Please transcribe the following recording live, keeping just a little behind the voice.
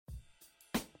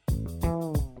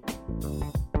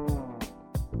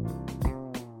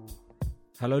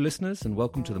Hello listeners and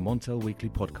welcome to the Montel Weekly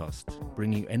Podcast,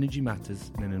 bringing you energy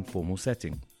matters in an informal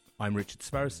setting. I'm Richard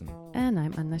Sverrisson. And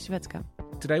I'm Anna Shvedska.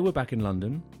 Today we're back in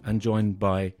London and joined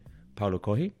by Paolo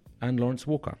Cohi and Lawrence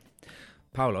Walker.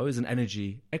 Paolo is an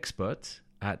energy expert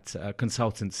at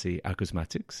consultancy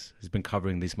Acusmatics. He's been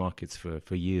covering these markets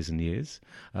for years and years,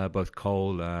 both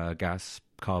coal, gas,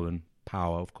 carbon,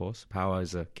 power, of course. Power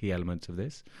is a key element of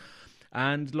this.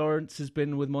 And Lawrence has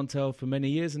been with Montel for many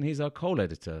years, and he's our coal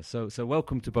editor. So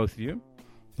welcome to both of you.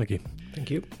 Thank you. Thank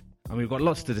you. And we've got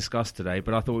lots to discuss today,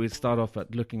 but I thought we'd start off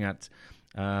at looking at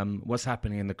what's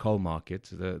happening in the coal market,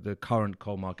 the current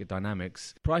coal market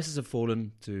dynamics. Prices have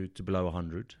fallen to below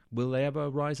 100. Will they ever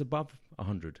rise above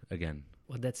 100 again?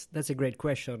 Well, that's a great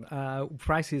question.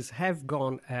 Prices have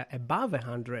gone above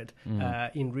 100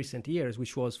 in recent years,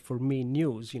 which was for me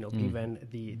news, given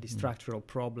the structural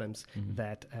problems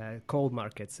that coal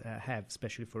markets have,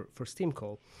 especially for steam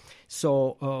coal.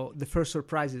 So the first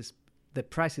surprise is the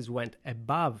prices went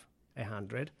above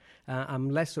 100.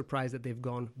 I'm less surprised that they've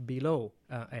gone below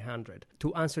 100.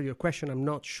 To answer your question, I'm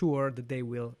not sure that they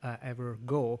will ever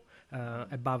go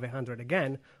above 100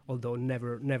 again, although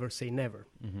never say never.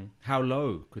 Mm-hmm. How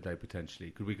low could they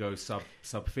potentially? Could we go sub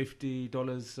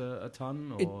 $50 a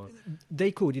ton? Or?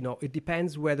 They could, It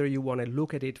depends whether you want to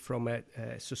look at it from a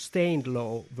sustained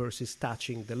low versus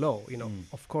touching the low.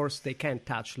 Of course, they can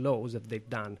touch lows that they've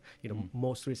done.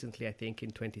 Most recently, I think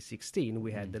in 2016,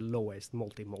 we had the lowest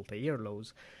multi-year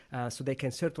lows. So they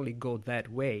can certainly go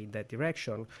that way, that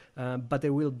direction. But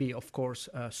there will be, of course,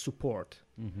 support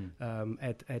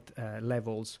at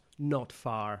levels not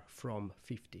far from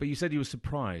 50. But you said you were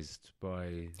surprised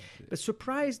by...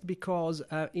 Surprised because,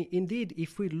 indeed,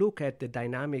 if we look at the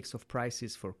dynamics of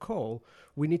prices for coal,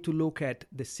 we need to look at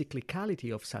the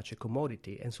cyclicality of such a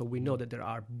commodity. And so we know that there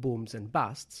are booms and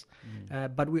busts,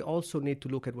 but we also need to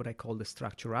look at what I call the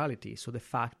structurality. So the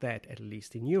fact that, at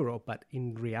least in Europe, but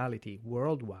in reality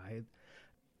worldwide,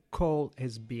 coal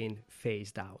has been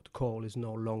phased out. Coal is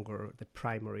no longer the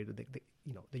primary,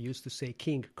 they used to say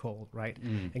king coal, right?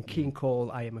 And king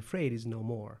coal, I am afraid, is no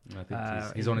more. I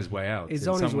think he's on his way out. He's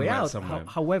on his way out.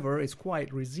 However, it's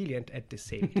quite resilient at the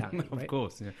same time. Of right?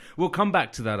 course, yeah. We'll come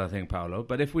back to that, I think, Paolo.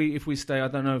 But if we stay, I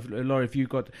don't know, Laura, if you've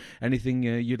got anything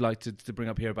you'd like to bring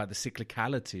up here about the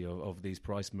cyclicality of these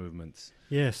price movements.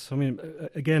 Yes, I mean,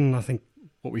 again, I think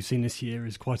what we've seen this year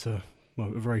is quite a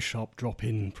very sharp drop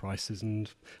in prices.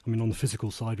 And I mean, on the physical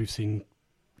side, we've seen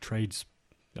trades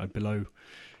below,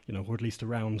 or at least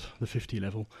around the 50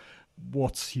 level.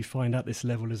 What you find at this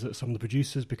level is that some of the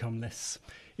producers become less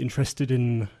interested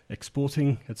in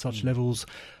exporting at such levels.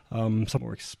 Some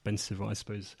more expensive, I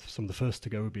suppose. Some of the first to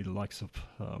go would be the likes of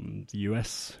the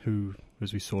US, who,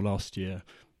 as we saw last year,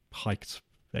 hiked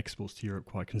exports to Europe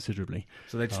quite considerably.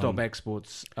 So they'd stop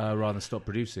exports rather than stop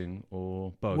producing,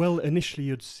 or both? Well, initially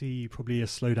you'd see probably a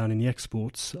slowdown in the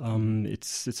exports.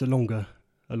 It's a longer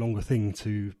thing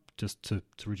to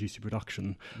reduce your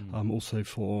production. Also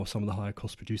for some of the higher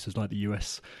cost producers like the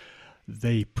US,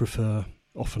 they prefer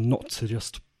often not to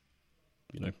just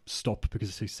stop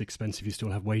because it's expensive. You still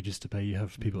have wages to pay, you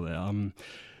have people there.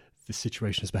 The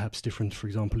situation is perhaps different, for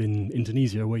example, in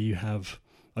Indonesia, where you have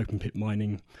open pit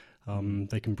mining.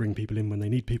 They can bring people in when they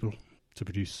need people to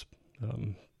produce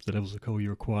the levels of coal you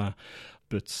require,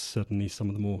 but certainly some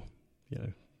of the more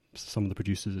some of the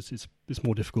producers, it's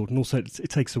more difficult. And also it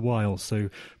takes a while, so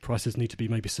prices need to be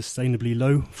maybe sustainably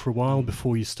low for a while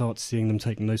before you start seeing them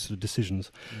taking those sort of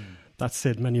decisions. That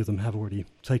said, many of them have already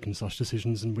taken such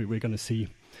decisions, and we're going to see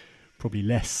probably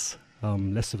less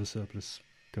of a surplus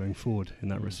going forward in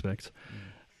that respect.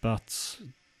 But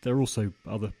there are also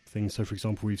other things. So, for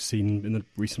example, we've seen in the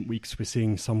recent weeks, we're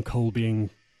seeing some coal being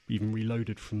even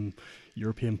reloaded from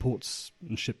European ports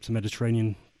and shipped to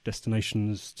Mediterranean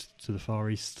destinations to the Far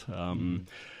East.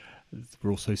 We're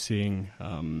also seeing,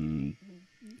 I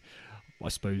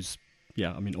suppose,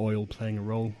 oil playing a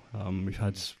role. We've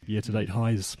had year-to-date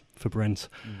highs for Brent.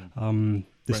 Brent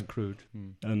crude.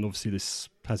 And obviously this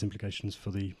has implications for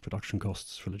the production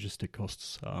costs, for logistic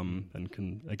costs, and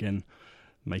can, again,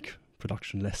 make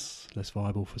production less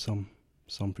viable for some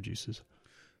producers.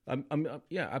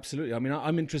 Yeah, absolutely. I mean,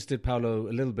 I'm interested, Paolo,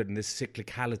 a little bit in this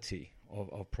cyclicality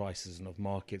of prices and of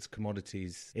markets,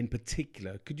 commodities in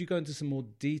particular. Could you go into some more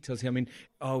details here? I mean,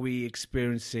 are we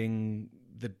experiencing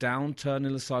the downturn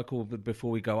in the cycle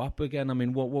before we go up again? I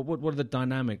mean, what are the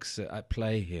dynamics at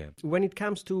play here? When it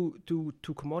comes to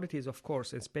commodities, of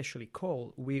course, especially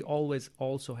coal, we always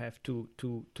also have to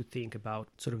think about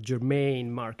sort of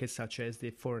germane markets such as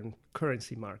the foreign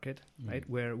currency market, right,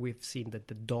 where we've seen that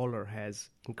the dollar has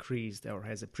increased or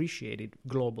has appreciated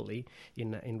globally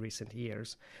in recent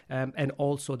years, and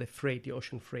also the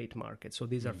ocean freight market. So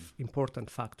these are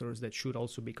important factors that should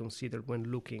also be considered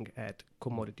when looking at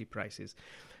commodity prices.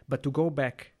 But to go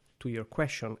back to your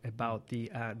question about the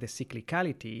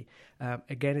cyclicality,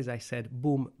 again, as I said,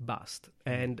 boom, bust.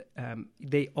 And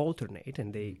they alternate,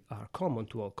 and they are common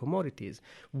to all commodities.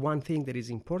 One thing that is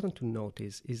important to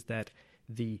notice is that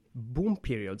the boom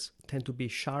periods tend to be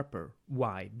sharper.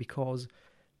 Why? Because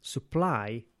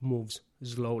supply moves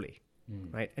slowly,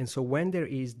 right? And so when there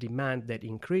is demand that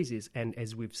increases, and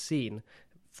as we've seen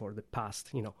for the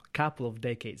past, couple of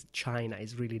decades, China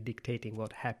is really dictating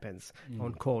what happens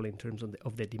on coal in terms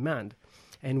of the demand.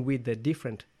 And with the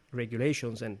different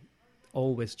regulations and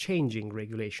always changing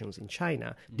regulations in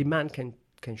China, demand can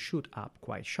shoot up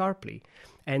quite sharply.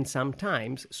 And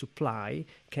sometimes supply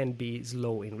can be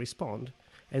slow in response.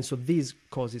 And so this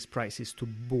causes prices to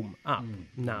boom up.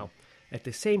 Now, at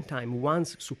the same time,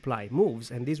 once supply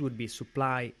moves, and this would be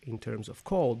supply in terms of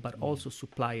coal, but also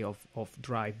supply of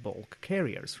dry bulk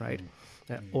carriers, right?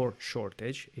 Or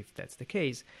shortage, if that's the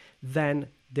case, then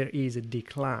there is a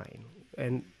decline.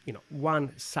 And,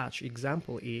 one such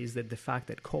example is that the fact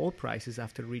that coal prices,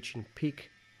 after reaching peak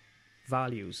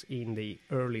values in the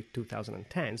early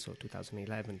 2010s, so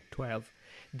 2011, 12,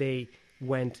 they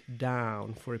went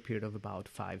down for a period of about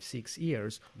 5-6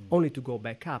 years, only to go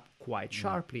back up quite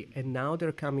sharply, and now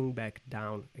they're coming back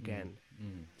down again.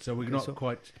 So we're not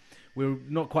quite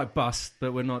bust,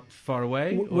 but we're not far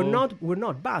away. We're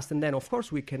not bust, and then of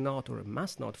course we cannot or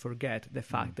must not forget the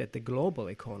fact that the global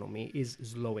economy is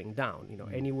slowing down.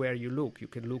 Anywhere you look, you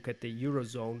can look at the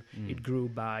Eurozone. It grew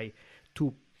by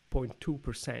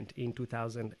 2.2% in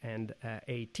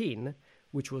 2018,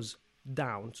 which was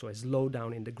down, so a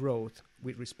slowdown in the growth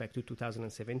with respect to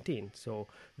 2017. So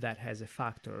that has a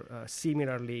factor.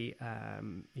 Similarly,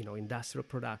 industrial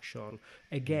production,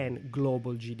 again,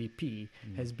 global GDP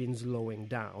has been slowing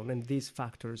down, and these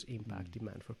factors impact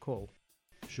demand for coal.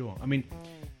 Sure. I mean,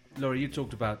 Laura, you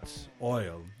talked about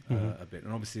oil a bit,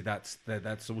 and obviously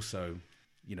that's also,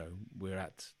 we're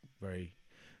at very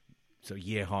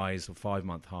year highs or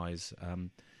 5-month highs.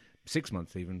 6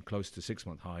 months, even close to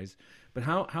 6-month highs. But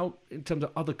how in terms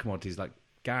of other commodities like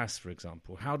gas, for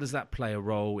example, how does that play a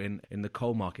role in the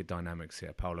coal market dynamics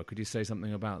here? Paolo, could you say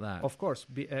something about that? Of course.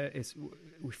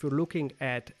 If you're looking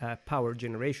at power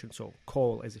generation, so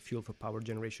coal as a fuel for power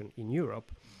generation in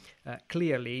Europe,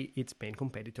 clearly its main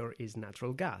competitor is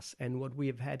natural gas. And what we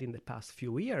have had in the past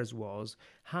few years was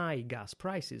high gas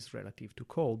prices relative to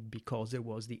coal because there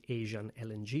was the Asian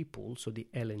LNG pool. So the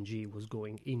LNG was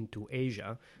going into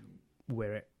Asia,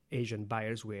 where Asian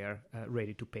buyers were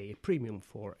ready to pay a premium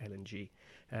for LNG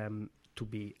to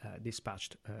be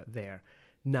dispatched there.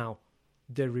 Now,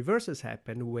 the reverse has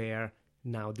happened where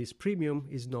now this premium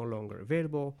is no longer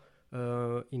available.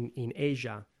 In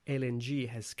Asia, LNG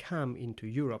has come into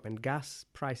Europe, and gas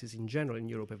prices in general in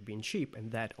Europe have been cheap,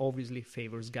 and that obviously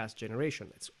favors gas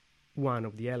generation. It's one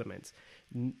of the elements.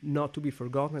 Not to be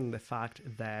forgotten the fact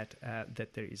that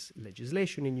there is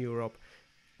legislation in Europe,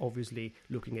 obviously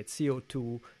looking at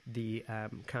CO2, the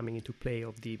coming into play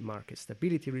of the market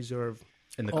stability reserve.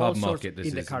 In the carbon market.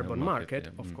 In the carbon market,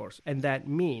 of course. And that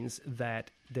means that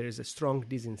there is a strong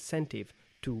disincentive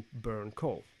to burn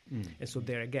coal. And so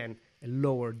there again, a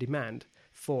lower demand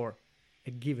for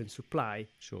a given supply.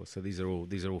 Sure. So these are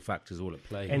all factors all at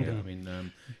play. And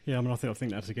here. I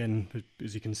think that's again,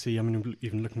 as you can see.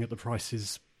 Even looking at the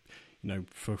prices,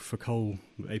 for coal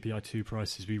API2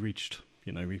 prices, we reached,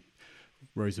 we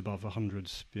rose above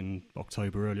 100 in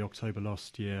early October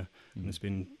last year, and it's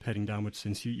been heading downwards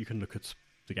since. You can look at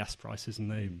the gas prices,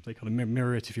 and they kind of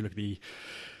mirror it. If you look at the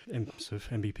sort of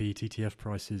MBP TTF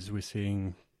prices, we're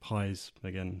seeing highs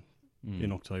again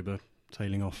in October,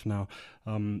 tailing off now,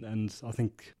 and I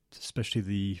think especially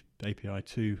the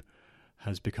API2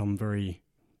 has become very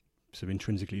sort of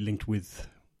intrinsically linked with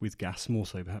gas, more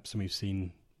so perhaps than we've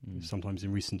seen sometimes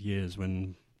in recent years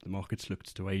when the markets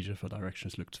looked to Asia for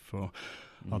directions, looked for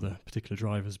other particular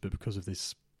drivers, but because of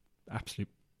this absolute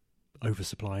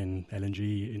oversupply in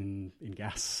LNG, in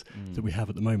gas that we have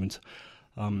at the moment,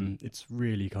 it's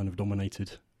really kind of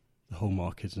dominated the whole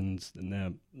market, and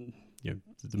now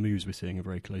the moves we're seeing are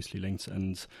very closely linked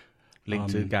and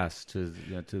linked to gas to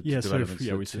developments.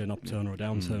 So we see an upturn or a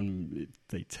downturn,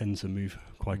 they tend to move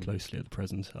quite closely at the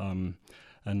present, and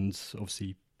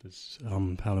obviously As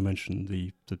Paolo mentioned,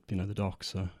 the dark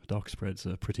spreads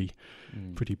are pretty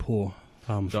poor.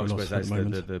 Dark spreads, that's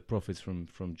the profits from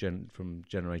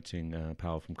generating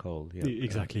power from coal. Yeah.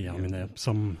 Exactly. I mean,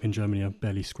 some in Germany are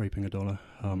barely scraping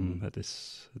 $1 at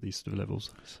these sort of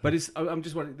levels. So. But I'm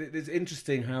just wondering. It's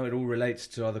interesting how it all relates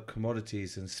to other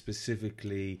commodities and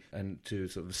specifically and to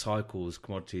sort of cycles,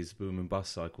 commodities, boom and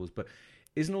bust cycles. But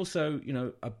isn't also,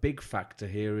 a big factor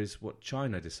here is what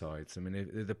China decides. I mean,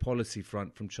 the policy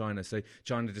front from China. So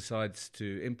China decides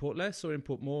to import less or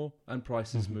import more, and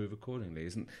prices move accordingly.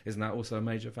 Isn't that also a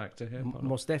major factor here?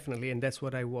 Most definitely, and that's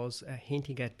what I was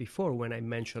hinting at before when I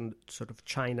mentioned sort of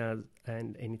China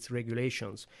and its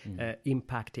regulations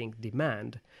impacting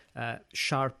demand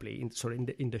sharply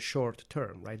in the short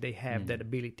term. Right? They have that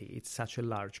ability. It's such a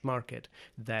large market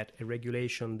that a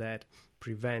regulation that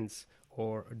prevents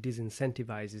or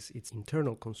disincentivizes its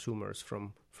internal consumers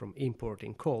from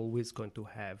importing coal is going to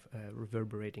have a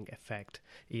reverberating effect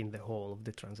in the whole of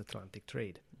the transatlantic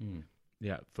trade.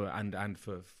 Yeah, for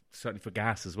certainly for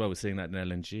gas as well. We're seeing that in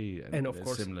LNG and of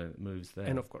course similar moves there.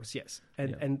 And of course, yes.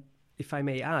 And if I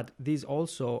may add, this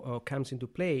also comes into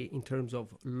play in terms of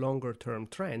longer term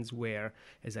trends where,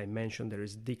 as I mentioned, there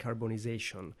is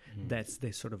decarbonization. That's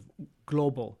the sort of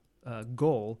global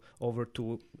goal over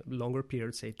to longer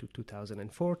periods, say to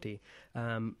 2040.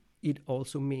 It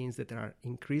also means that there are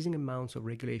increasing amounts of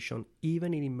regulation,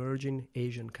 even in emerging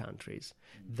Asian countries,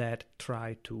 that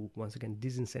try to, once again,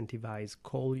 disincentivize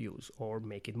coal use or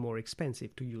make it more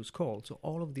expensive to use coal. So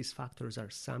all of these factors are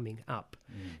summing up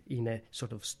in a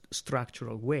sort of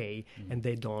structural way, and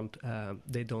they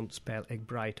don't spell a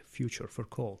bright future for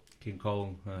coal. King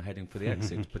Coal heading for the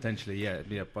exit, potentially,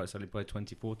 certainly by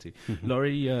 2040.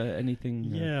 Laurie, anything?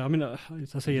 Yeah, I mean,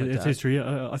 as I say, it's history.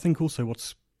 I think also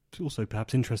what's also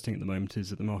perhaps interesting at the moment is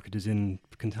that the market is in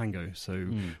contango, so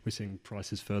we're seeing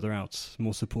prices further out,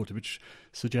 more supported, which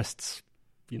suggests,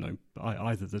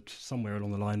 either that somewhere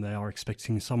along the line they are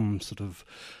expecting some sort of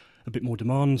a bit more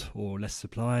demand or less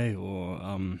supply, or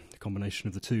a combination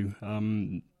of the two.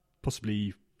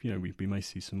 Possibly, we may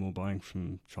see some more buying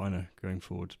from China going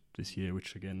forward this year,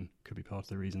 which again could be part of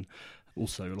the reason.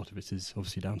 Also, a lot of it is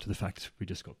obviously down to the fact we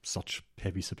just got such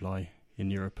heavy supply in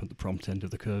Europe at the prompt end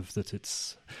of the curve that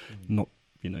it's not,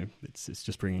 it's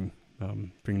just bringing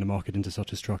the market into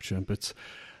such a structure. But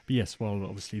yes, while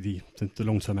obviously the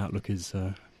long-term outlook is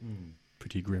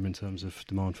pretty grim in terms of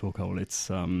demand for coal, it's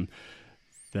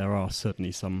there are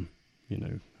certainly some,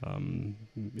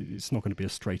 it's not going to be a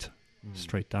straight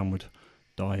downward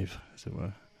dive, as it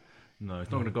were. No,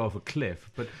 it's not going to go off a cliff.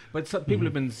 But some people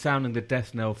have been sounding the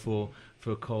death knell for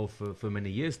coal for many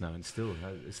years now, and it's still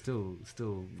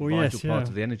vital part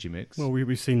of the energy mix. Well,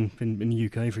 we've seen in the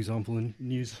UK, for example, in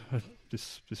news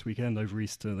this weekend over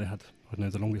Easter, they had,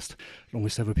 the longest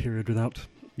ever period without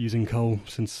using coal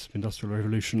since the Industrial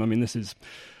Revolution. I mean, this is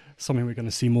something we're going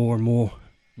to see more and more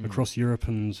across Europe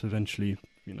and eventually,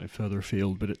 further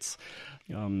afield. But it's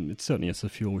certainly a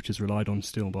fuel which is relied on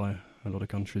still by a lot of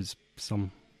countries.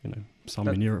 Some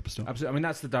in Europe still. Absolutely. I mean,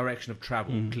 that's the direction of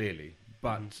travel, clearly.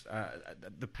 But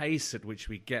the pace at which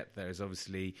we get there is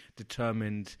obviously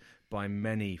determined by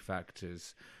many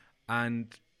factors.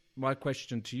 And my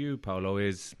question to you, Paolo,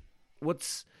 is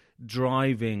what's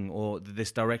driving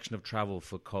this direction of travel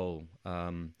for coal?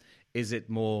 Is it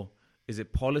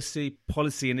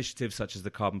policy initiatives such as the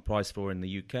carbon price floor in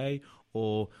the UK,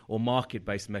 or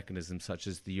market-based mechanisms such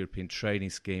as the European Trading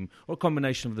Scheme, or a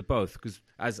combination of the both? Because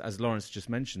as Lawrence just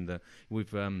mentioned,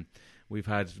 we've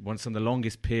had some of the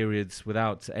longest periods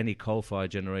without any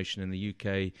coal-fired generation in the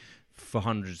UK for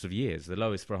hundreds of years, the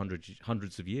lowest for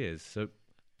hundreds of years. So,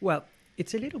 well,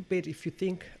 it's a little bit, if you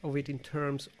think of it in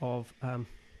terms of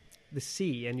the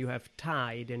sea, and you have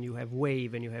tide, and you have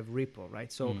wave, and you have ripple, right?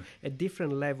 So at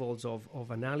different levels of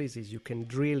analysis, you can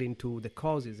drill into the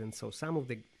causes. And so some of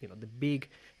the big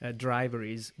driver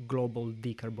is global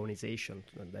decarbonization.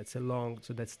 That's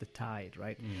that's the tide,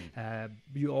 right?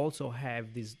 You also have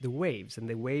the waves, and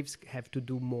the waves have to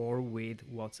do more with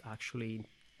what's actually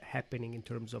happening in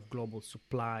terms of global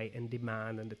supply and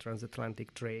demand and the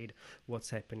transatlantic trade, what's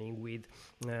happening with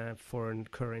foreign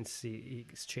currency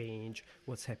exchange,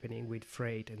 what's happening with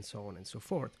freight, and so on and so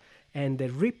forth. And the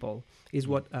ripple is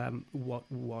what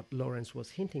Lawrence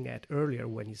was hinting at earlier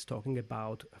when he's talking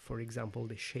about, for example,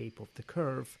 the shape of the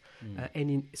curve,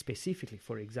 and specifically,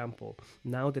 for example,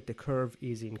 now that the curve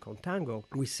is in contango,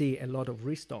 we see a lot of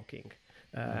restocking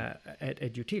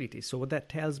at utilities. So what that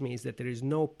tells me is that there is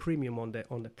no premium on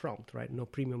the prompt, right? No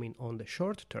premium on the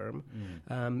short term.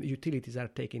 Utilities are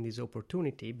taking this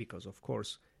opportunity because, of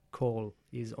course, coal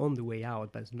is on the way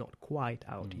out, but it's not quite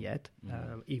out yet,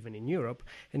 even in Europe,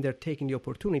 and they're taking the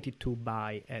opportunity to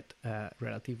buy at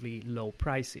relatively low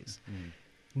prices.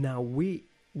 Now, we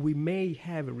may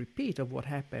have a repeat of what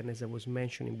happened, as I was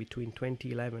mentioning, between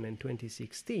 2011 and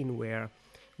 2016,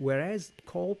 whereas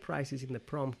coal prices in the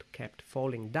prompt kept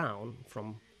falling down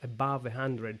from above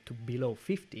 100 to below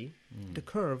 50, the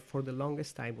curve for the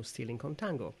longest time was still in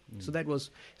contango. So that was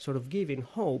sort of giving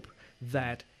hope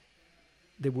that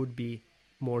there would be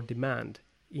more demand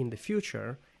in the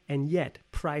future, and yet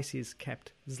prices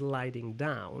kept sliding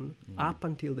down up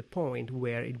until the point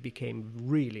where it became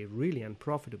really, really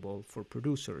unprofitable for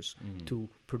producers to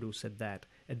produce at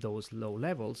those low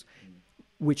levels,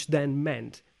 which then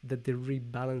meant that the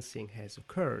rebalancing has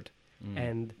occurred,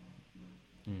 and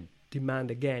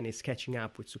demand again is catching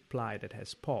up with supply that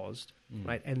has paused,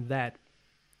 right? And that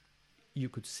you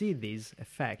could see this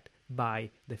effect by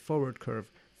the forward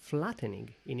curve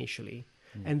flattening initially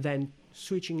and then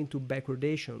switching into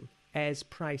backwardation as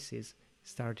prices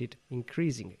started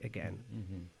increasing again,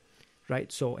 right?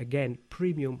 So again,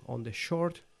 premium on the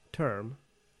short term,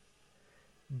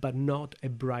 but not a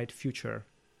bright future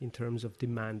in terms of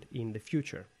demand in the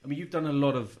future. I mean, you've done a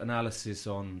lot of analysis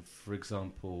on, for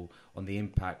example, on the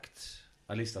impact.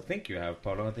 At least I think you have,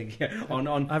 Paolo. I think I've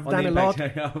done a lot.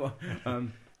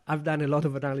 I've done a lot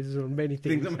of analysis on many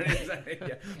things.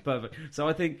 Yeah, perfect. So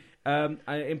I think,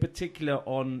 in particular,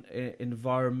 on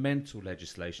environmental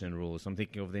legislation and rules, I'm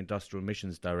thinking of the Industrial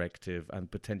Emissions Directive and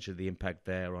potentially the impact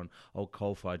there on old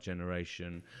coal-fired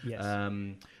generation. Yes.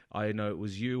 I know it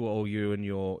was you and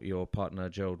your partner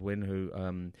Gerald Wynne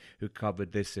who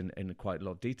covered this in quite a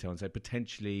lot of detail and said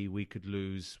potentially we could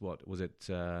lose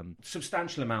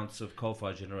substantial amounts of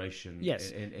coal-fired generation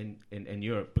in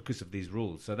Europe because of these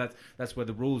rules. So that's where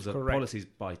the rules of policies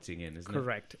biting in, isn't it?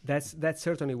 Correct. That's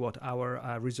certainly what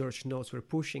our research notes were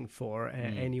pushing for.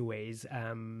 Anyways,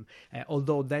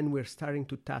 although then we're starting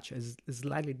to touch a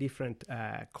slightly different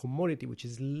commodity, which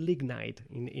is lignite,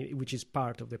 which is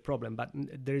part of the problem, but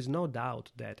there is no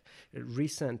doubt that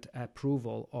recent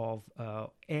approval of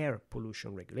air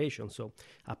pollution regulation, so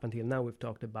up until now we've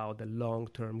talked about the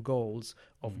long-term goals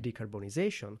of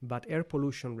decarbonization, but air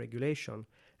pollution regulation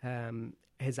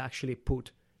has actually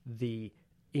put the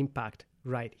impact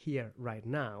right here, right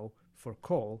now for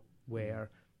coal,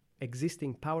 where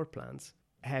existing power plants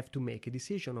have to make a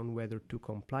decision on whether to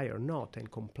comply or not,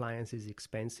 and compliance is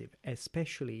expensive,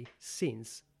 especially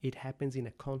since it happens in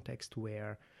a context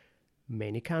where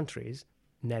many countries,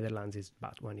 Netherlands is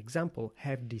but one example,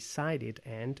 have decided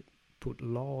and put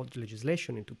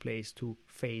legislation into place to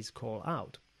phase coal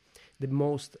out.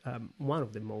 One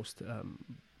of the most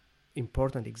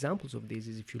important examples of this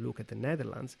is if you look at the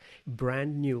Netherlands,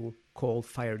 brand new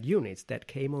coal-fired units that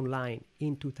came online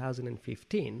in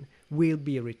 2015 will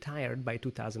be retired by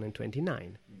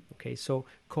 2029. Okay, so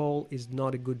coal is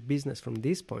not a good business from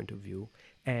this point of view,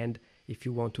 and if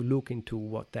you want to look into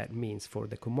what that means for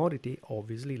the commodity,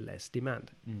 obviously less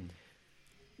demand.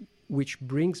 Which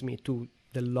brings me to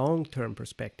the long-term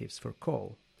perspectives for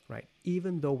coal, right?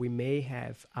 Even though we may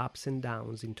have ups and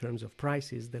downs in terms of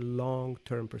prices, the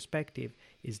long-term perspective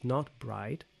is not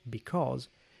bright because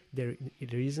there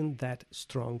isn't that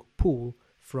strong pull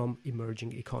from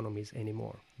emerging economies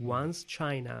anymore. Once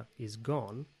China is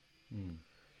gone,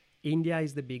 India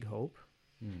is the big hope.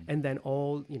 And then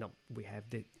we have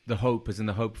the hope is in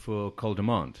the hope for coal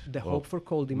demand. The hope for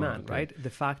coal demand, right?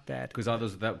 The fact that because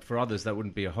for others that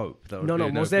wouldn't be a hope.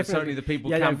 Most definitely. Certainly, the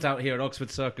people camped out here at Oxford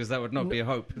Circus, that would not be a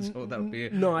hope. So that would be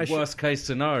a worst case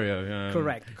scenario.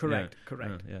 Correct.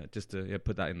 Just to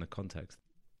put that in the context.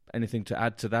 Anything to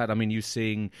add to that? I mean, you're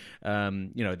seeing,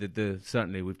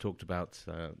 certainly we've talked about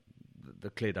the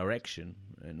clear direction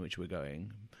in which we're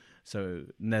going. So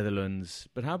Netherlands,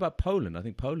 but how about Poland? I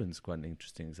think Poland's quite an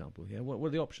interesting example here. What are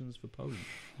the options for Poland?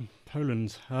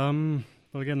 Poland, well,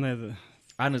 again, they're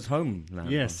Anna's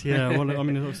homeland. Yes, yeah. Well, I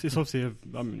mean, it's obviously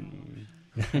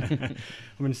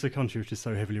it's a country which is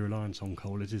so heavily reliant on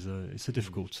coal. It's a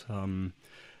difficult.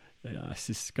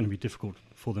 It's going to be difficult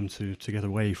for them to get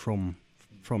away from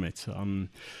it.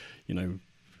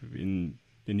 In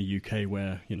the UK,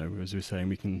 where as we were saying,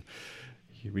 we can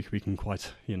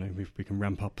quite, we can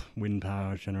ramp up wind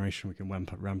power generation, we can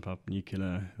ramp up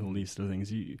nuclear, all these sort of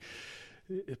things.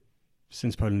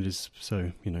 Since Poland is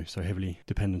so heavily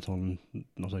dependent on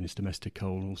not only domestic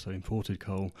coal, also imported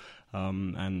coal,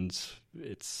 and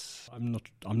I'm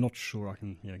not sure I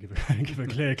can give a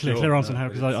clear answer on how,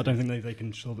 because I don't think they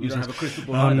can solve it. You don't have a crystal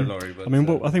ball either, Laurie. But, I mean,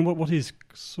 I think what is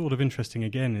sort of interesting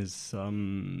again is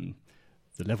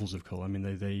the levels of coal. I mean,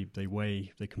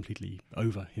 they completely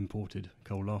over imported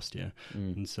coal last year,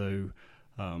 and so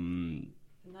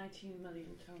 19 million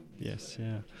tonnes. Yes,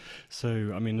 yeah.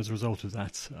 So, I mean, as a result of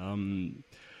that,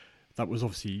 that was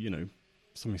obviously,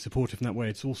 something supportive in that way.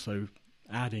 It's also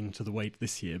adding to the weight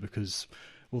this year because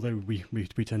although we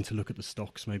tend to look at the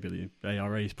stocks, maybe the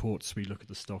ARA ports, we look at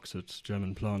the stocks at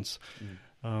German plants.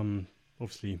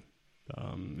 Obviously,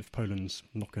 if Poland's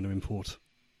not going to import,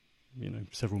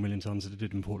 several million tonnes that it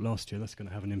did import last year, that's going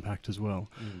to have an impact as well.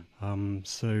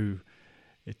 So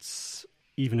it's,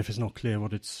 even if it's not clear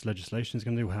what its legislation is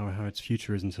going to do, how its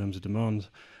future is in terms of demand,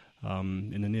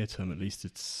 in the near term at least,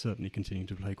 it's certainly continuing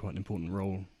to play quite an important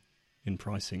role in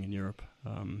pricing in Europe.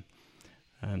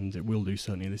 And it will do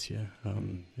certainly this year,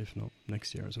 if not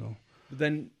next year as well. But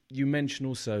then you mentioned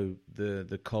also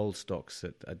the coal stocks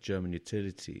at German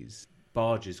utilities.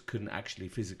 Barges couldn't actually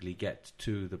physically get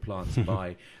to the plants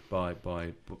by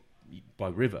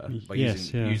river, by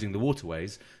using the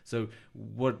waterways. So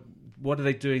what are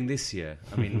they doing this year?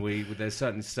 I mean, there's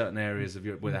certain areas of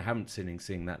Europe where they haven't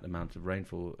seeing that amount of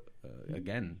rainfall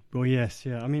again. Well, yes,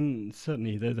 yeah. I mean,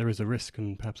 certainly there is a risk,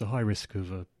 and perhaps a high risk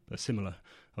of a similar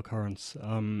occurrence.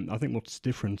 I think what's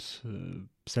different,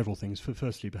 several things.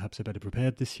 Firstly, perhaps they're better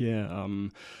prepared this year.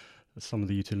 Some of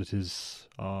the utilities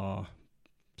are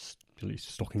at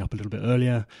least stocking up a little bit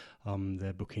earlier.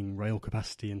 They're booking rail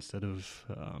capacity instead of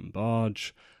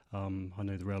barge. I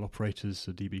know the rail operators,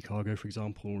 DB Cargo, for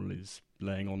example, is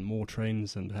laying on more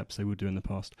trains than perhaps they would do in the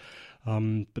past.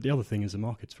 But the other thing is the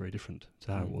market's very different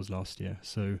to how it was last year.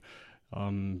 So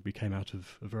we came out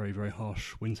of a very, very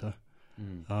harsh winter.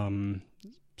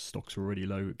 Stocks were already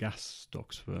low. Gas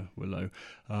stocks were low.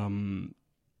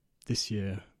 This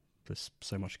year, there's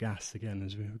so much gas, again,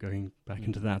 as we're going back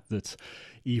into that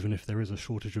even if there is a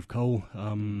shortage of coal,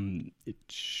 it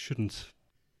shouldn't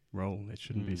roll. It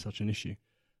shouldn't be such an issue.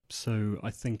 So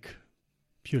I think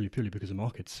purely because the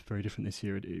market's very different this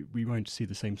year, we won't see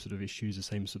the same sort of issues, the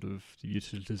same sort of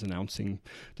utilities announcing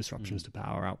disruptions to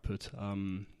power output,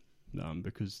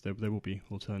 because there will be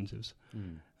alternatives.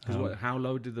 How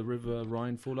low did the River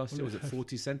Rhine fall last year? Was it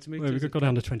 40 centimetres? Well, we got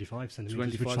down to 25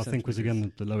 centimetres, which I think was,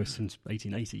 again, the lowest since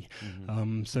 1880.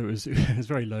 So it was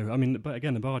very low. I mean, but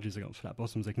again, the barges have got flat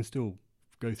bottoms. They can still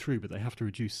go through, but they have to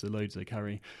reduce the loads they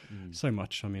carry so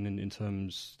much. I mean, in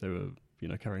terms, they were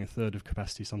carrying a third of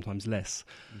capacity, sometimes less.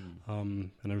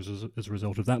 And as a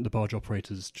result of that, the barge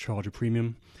operators charge a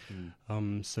premium.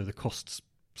 So the costs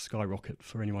skyrocket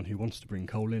for anyone who wants to bring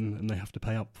coal in, and they have to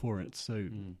pay up for it. So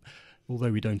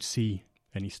although we don't see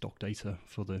any stock data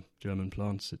for the German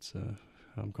plants, it's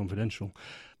confidential.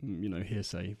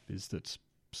 Hearsay is that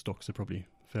stocks are probably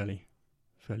fairly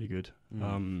good,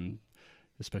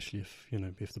 especially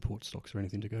if the port stocks are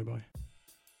anything to go by.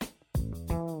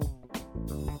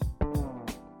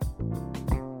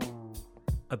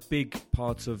 A big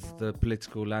part of the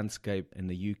political landscape in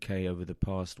the UK over the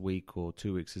past week or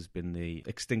 2 weeks has been the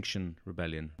Extinction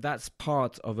Rebellion. That's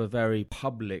part of a very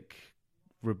public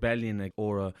rebellion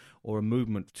or a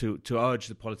movement to urge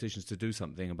the politicians to do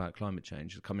something about climate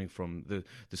change, coming from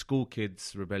the school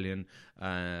kids rebellion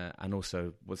and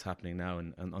also what's happening now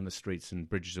on the streets and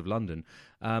bridges of London.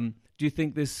 Do you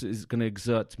think this is going to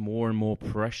exert more and more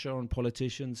pressure on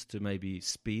politicians to maybe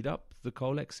speed up the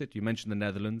coal exit? You mentioned the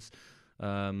Netherlands.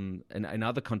 And in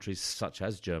other countries such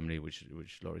as Germany, which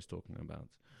Laurie's talking about.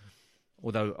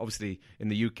 Although obviously in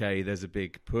the UK there's a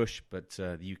big push, but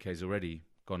the UK's already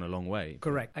gone a long way.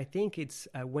 Correct. I think it's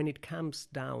when it comes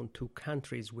down to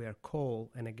countries where coal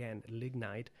and again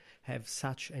lignite have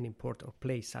such an important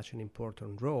play such an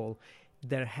important role,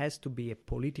 there has to be a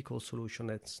political solution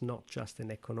that's not just an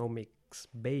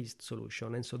economics-based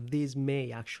solution, and so this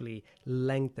may actually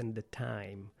lengthen the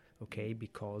time,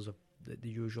 because of the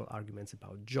usual arguments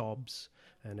about jobs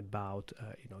and about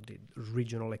the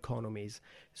regional economies.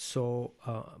 So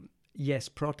yes,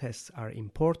 protests are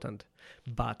important,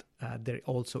 but there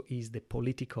also is the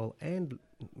political and,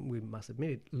 we must admit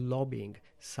it, lobbying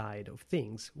side of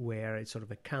things, where it's sort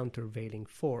of a countervailing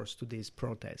force to these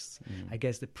protests. I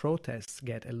guess the protests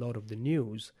get a lot of the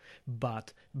news,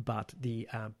 but the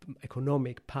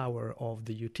economic power of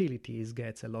the utilities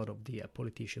gets a lot of the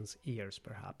politicians' ears,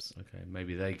 perhaps. Okay,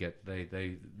 maybe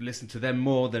they listen to them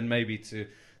more than maybe to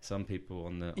some people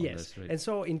on the street. And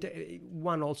so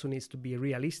one also needs to be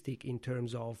realistic in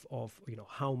terms of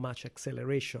how much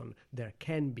acceleration there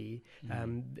can be.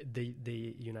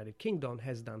 The United Kingdom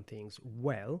has done things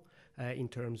well in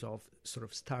terms of sort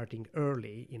of starting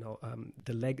early.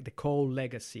 The coal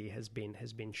legacy has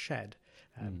been shed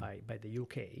by the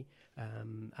UK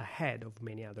ahead of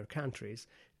many other countries.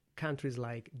 Countries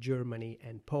like Germany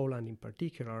and Poland in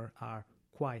particular are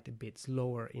quite a bit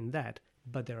slower in that,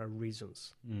 but there are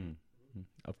reasons.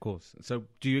 Of course. So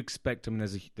do you expect, I mean,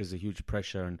 there's a huge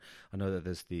pressure, and I know that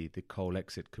there's the Coal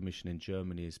Exit Commission in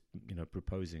Germany is,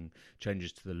 proposing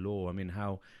changes to the law. I mean,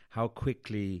 how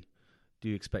quickly do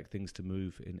you expect things to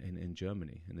move in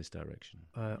Germany in this direction?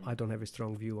 I don't have a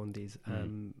strong view on this,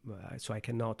 so I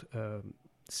cannot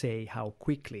say how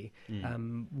quickly.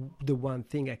 The one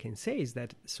thing I can say is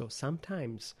that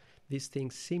sometimes these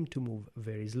things seem to move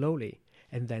very slowly,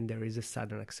 and then there is a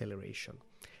sudden acceleration.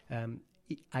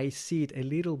 I see it a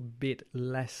little bit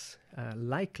less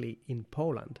likely in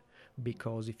Poland,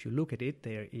 because if you look at it,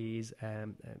 there is a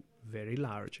very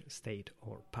large state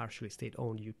or partially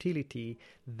state-owned utility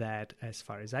that, as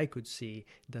far as I could see,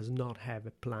 does not have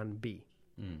a plan B.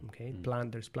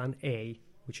 There's plan A,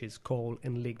 which is coal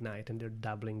and lignite, and they're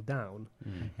doubling down.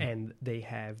 And they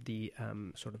have the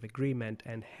sort of agreement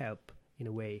and help, in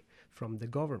a way, from the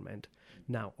government.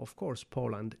 Now, of course,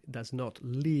 Poland does not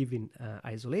live in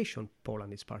isolation.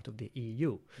 Poland is part of the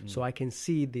EU. So I can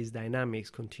see these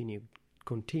dynamics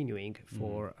continuing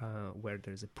for where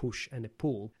there's a push and a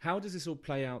pull. How does this all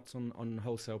play out on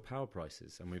wholesale power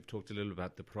prices? And we've talked a little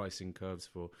about the pricing curves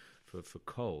for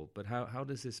coal, but how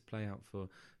does this play out for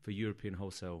European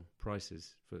wholesale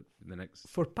prices for the next...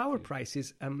 For power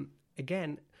prices,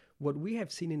 again, what we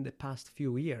have seen in the past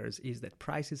few years is that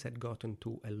prices had gotten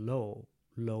to a low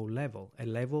level, a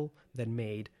level that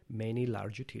made many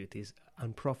large utilities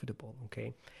unprofitable,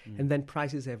 And then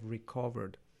prices have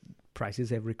recovered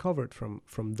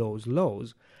from those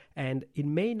lows, and it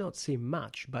may not seem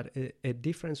much, but a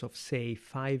difference of, say,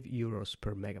 €5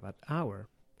 per megawatt hour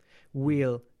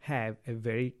will have a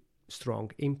very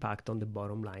strong impact on the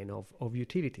bottom line of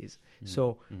utilities.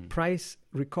 So price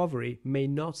recovery may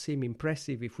not seem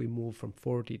impressive if we move from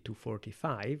 40 to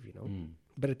 45,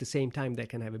 but at the same time, that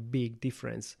can have a big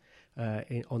difference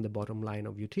on the bottom line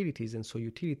of utilities. And so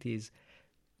utilities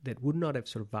that would not have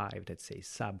survived, let's say,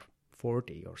 sub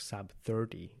 40 or sub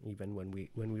 30, even when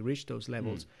we reach those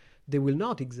levels, they will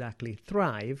not exactly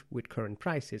thrive with current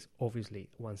prices, obviously,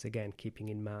 once again, keeping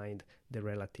in mind the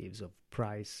relatives of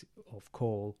price of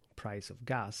coal, price of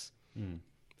gas.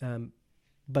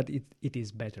 But it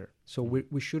is better. So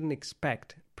we shouldn't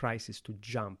expect prices to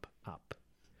jump up.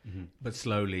 But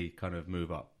slowly kind of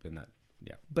move up in that.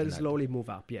 Yeah, but slowly move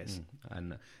up, yes.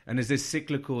 And is this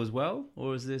cyclical as well,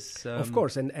 or is this... Of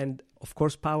course, and of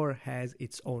course power has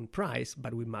its own price,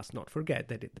 but we must not forget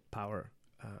that the power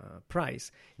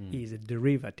price is a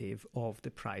derivative of the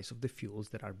price of the fuels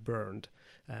that are burned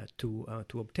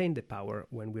to obtain the power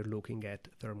when we're looking at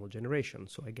thermal generation.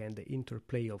 So again, the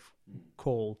interplay of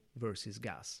coal versus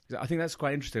gas. I think that's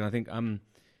quite interesting. I think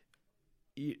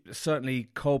certainly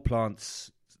coal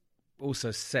plants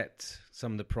also set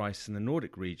some of the price in the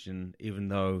Nordic region, even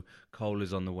though coal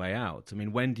is on the way out. I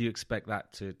mean, when do you expect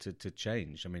that to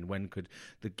change? I mean, when could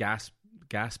the gas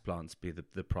plants be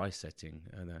the price setting?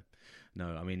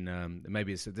 No, I mean,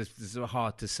 maybe this is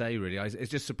hard to say, really. It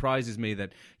just surprises me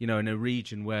that, in a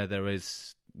region where there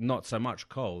is not so much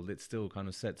coal, it still kind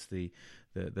of sets the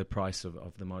price of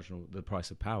the price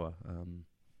of power.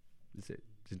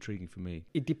 It's intriguing for me.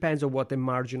 It depends on what the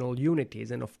marginal unit is,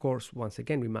 and of course, once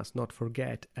again, we must not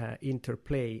forget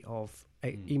interplay of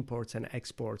imports and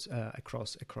exports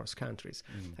across countries.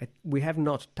 We have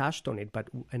not touched on it, but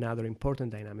another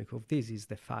important dynamic of this is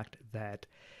the fact that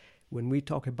when we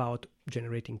talk about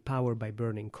generating power by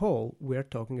burning coal, we're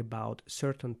talking about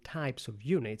certain types of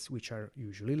units, which are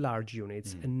usually large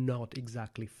units and not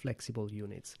exactly flexible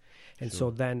units. And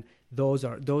so then those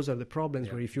are the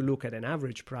problems where if you look at an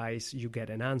average price, you get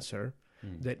an answer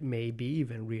that may be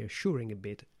even reassuring a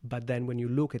bit. But then when you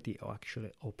look at the actual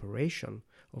operation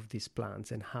of these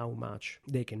plants and how much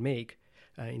they can make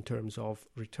in terms of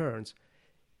returns,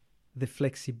 the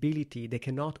flexibility, they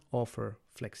cannot offer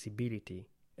flexibility.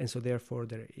 And so therefore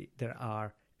there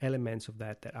are elements of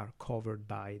that are covered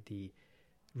by the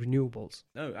renewables.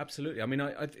 No, absolutely. I mean,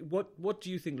 what do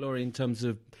you think, Laurie, in terms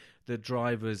of the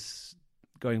drivers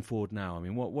going forward now? I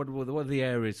mean, what are the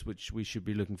areas which we should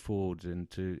be looking forward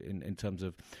into in terms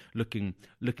of looking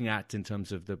at in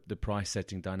terms of the price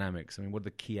setting dynamics? I mean, what are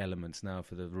the key elements now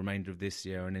for the remainder of this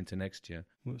year and into next year?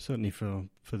 Well, certainly for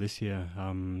this year,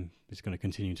 it's going to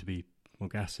continue to be. Well,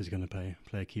 gas is going to play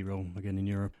a key role again in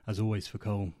Europe, as always for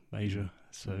coal, Asia.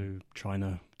 So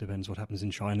China, depends what happens in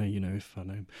China. If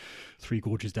 3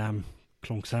 Gorges Dam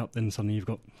clonks out, then suddenly you've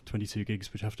got 22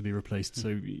 gigs which have to be replaced. So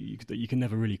you can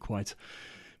never really quite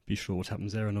be sure what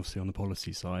happens there. And obviously on the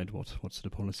policy side, what sort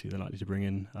of policy they're likely to bring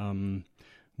in.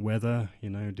 Weather,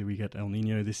 do we get El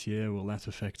Nino this year? Will that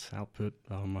affect output?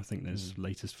 I think there's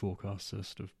latest forecasts are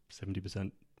sort of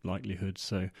 70% likelihood.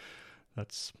 So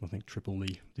that's, I think, triple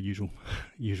the usual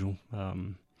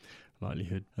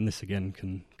likelihood. And this again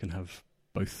can have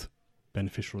both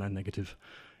beneficial and negative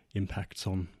impacts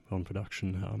on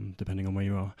production, depending on where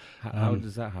you are. How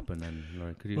does that happen then,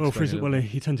 Lauren? Could you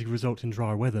it tends to result in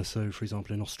drier weather. So, for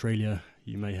example, in Australia,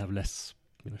 you may have less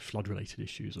flood-related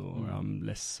issues or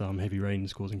less heavy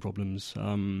rains causing problems.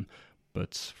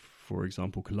 But, for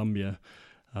example, Colombia,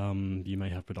 you may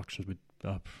have productions with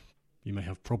you may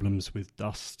have problems with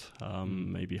dust,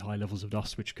 maybe high levels of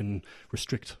dust, which can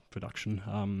restrict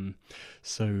production.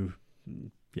 It's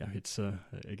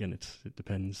it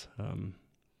depends.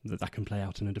 That can play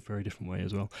out in a very different way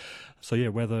as well.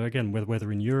 So weather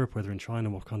in Europe, weather in China,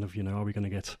 what kind of, are we going to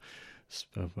get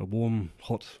a warm,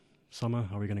 hot summer?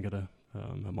 Are we going to get a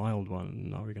mild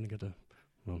one? Are we going to get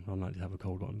unlikely to have a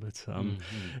cold one, but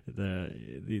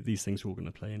these things are all going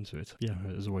to play into it. Yeah,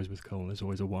 as always with coal, there's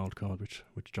always a wild card which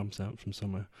jumps out from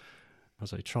somewhere. I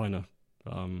say China,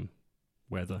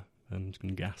 weather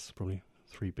and gas, probably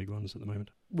three big ones at the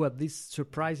moment. Well, these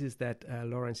surprises that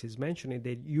Lawrence is mentioning,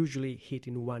 they usually hit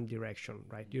in one direction,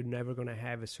 right? You're never going to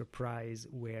have a surprise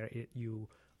where you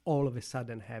all of a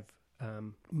sudden have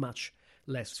much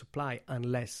less supply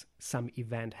unless some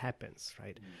event happens,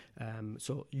 right?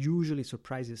 So usually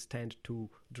surprises tend to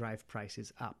drive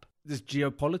prices up. Does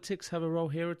geopolitics have a role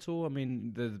here at all? I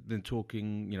mean, they've been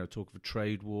talking, talk of a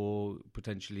trade war,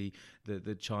 potentially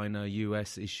the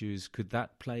China-US issues. Could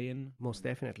that play in? Most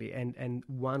definitely. And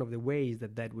one of the ways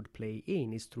that would play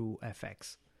in is through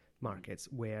FX markets,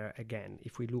 where, again,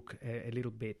 if we look a little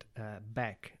bit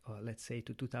back, let's say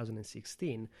to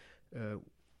 2016,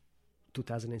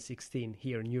 2016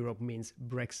 here in Europe means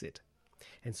Brexit.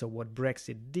 And so what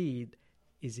Brexit did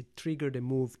is it triggered a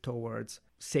move towards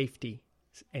safety,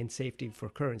 and safety for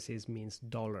currencies means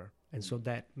dollar. And so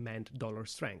that meant dollar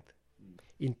strength.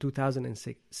 In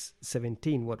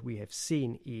 2017, what we have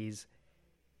seen is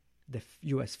the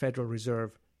US Federal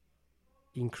Reserve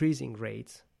increasing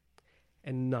rates.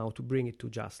 And now to bring it to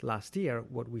just last year,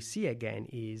 what we see again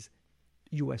is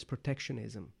US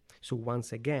protectionism. So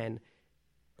once again,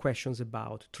 questions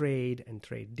about trade and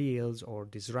trade deals or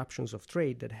disruptions of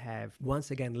trade that have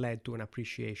once again led to an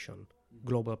appreciation,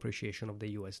 global appreciation of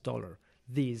the US dollar.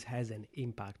 This has an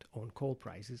impact on coal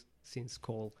prices since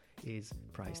coal is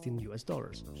priced in US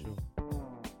dollars. Sure.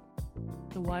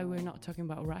 So why we're not talking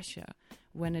about Russia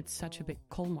when it's such a big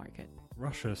coal market?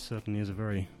 Russia certainly is a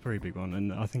very, very big one,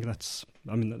 and I think that's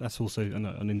also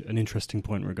an interesting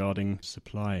point regarding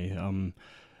supply.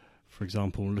 For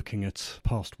example, looking at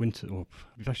past winter, or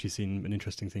we've actually seen an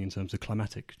interesting thing in terms of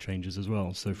climatic changes as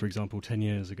well. So, for example, 10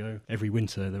 years ago, every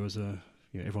winter there was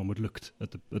everyone would look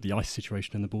at the ice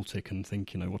situation in the Baltic and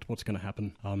think, what's going to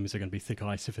happen? Is there going to be thick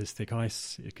ice? If there's thick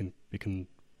ice, it can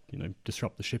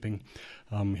disrupt the shipping.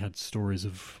 We had stories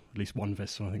of at least one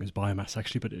vessel, I think it was biomass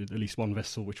actually, but at least one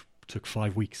vessel which took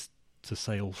 5 weeks to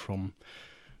sail from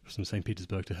St.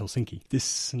 Petersburg to Helsinki.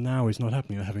 This now is not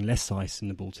happening. They're having less ice in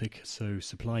the Baltic, so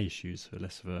supply issues are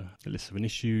less of an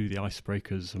issue. The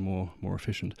icebreakers are more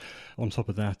efficient. On top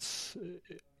of that,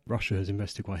 Russia has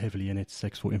invested quite heavily in its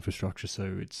export infrastructure,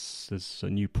 so there's a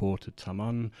new port at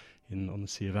Taman on the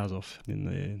Sea of Azov in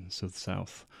the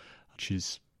south, which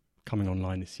is coming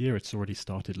online this year. It's already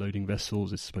started loading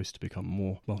vessels. It's supposed to become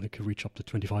more. Well, it could reach up to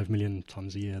 25 million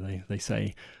tons a year, they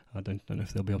say. I don't know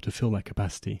if they'll be able to fill that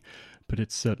capacity, but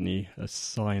it's certainly a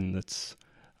sign that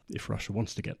if Russia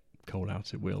wants to get coal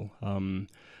out, it will. And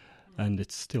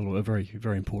it's still a very,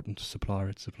 very important supplier.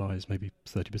 It supplies maybe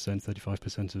 30%,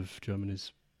 35% of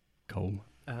Germany's coal.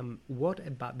 What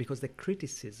about, because the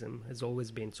criticism has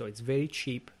always been, so it's very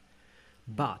cheap,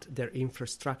 but their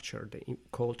infrastructure, the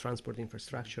coal transport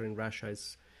infrastructure in Russia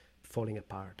is falling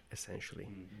apart, essentially.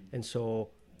 Mm-hmm. And so,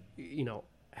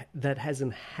 that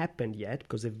hasn't happened yet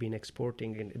because they've been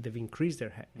exporting and they've increased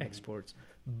their exports.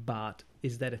 But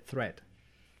is that a threat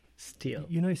still?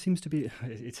 It seems to be.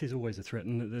 It is always a threat,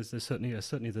 and there's certainly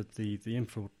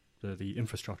the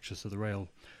infrastructure, so the rail,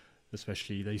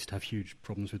 especially, they used to have huge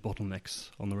problems with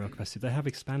bottlenecks on the rail capacity. They have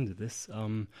expanded this.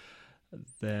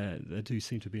 There do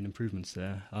seem to have been improvements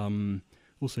there.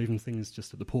 Also, even things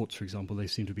just at the ports, for example, they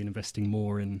seem to have been investing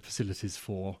more in facilities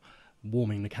for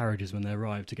warming the carriages when they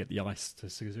arrive to get the ice.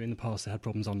 So in the past, they had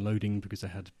problems unloading because they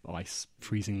had ice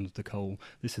freezing the coal.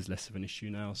 This is less of an issue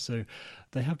now. So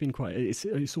they have been quite.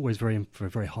 It's always very,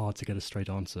 very hard to get a straight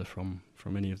answer from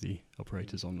any of the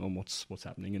operators on what's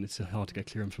happening, and it's hard to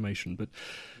get clear information. But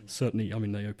certainly,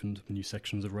 they opened new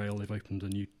sections of rail. They've opened a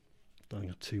new, I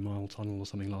think, a 2-mile tunnel or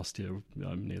something last year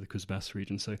near the Kuzbass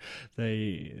region. So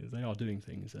they are doing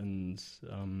things, and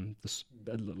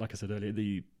like I said earlier,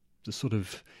 the sort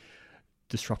of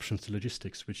disruptions to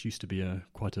logistics, which used to be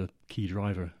quite a key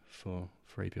driver for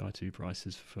API2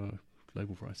 prices for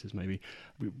global prices maybe.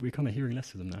 We're kind of hearing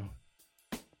less of them now.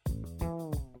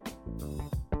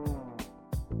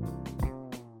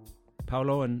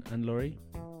 Paolo and Laurie,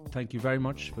 thank you very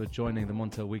much for joining the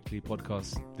Montel Weekly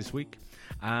podcast this week.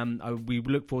 We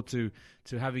look forward to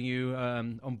having you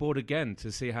on board again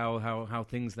to see how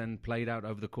things then played out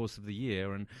over the course of the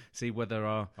year and see whether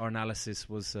our analysis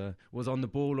was on the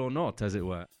ball or not, as it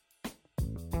were.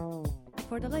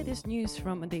 For the latest news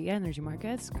from the energy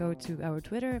markets, go to our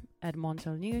Twitter at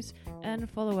Montel News and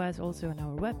follow us also on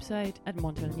our website at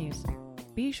Montel News.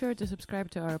 Be sure to subscribe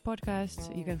to our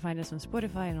podcast. You can find us on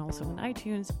Spotify and also on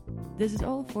iTunes. This is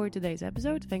all for today's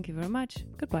episode. Thank you very much.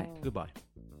 Goodbye. Goodbye.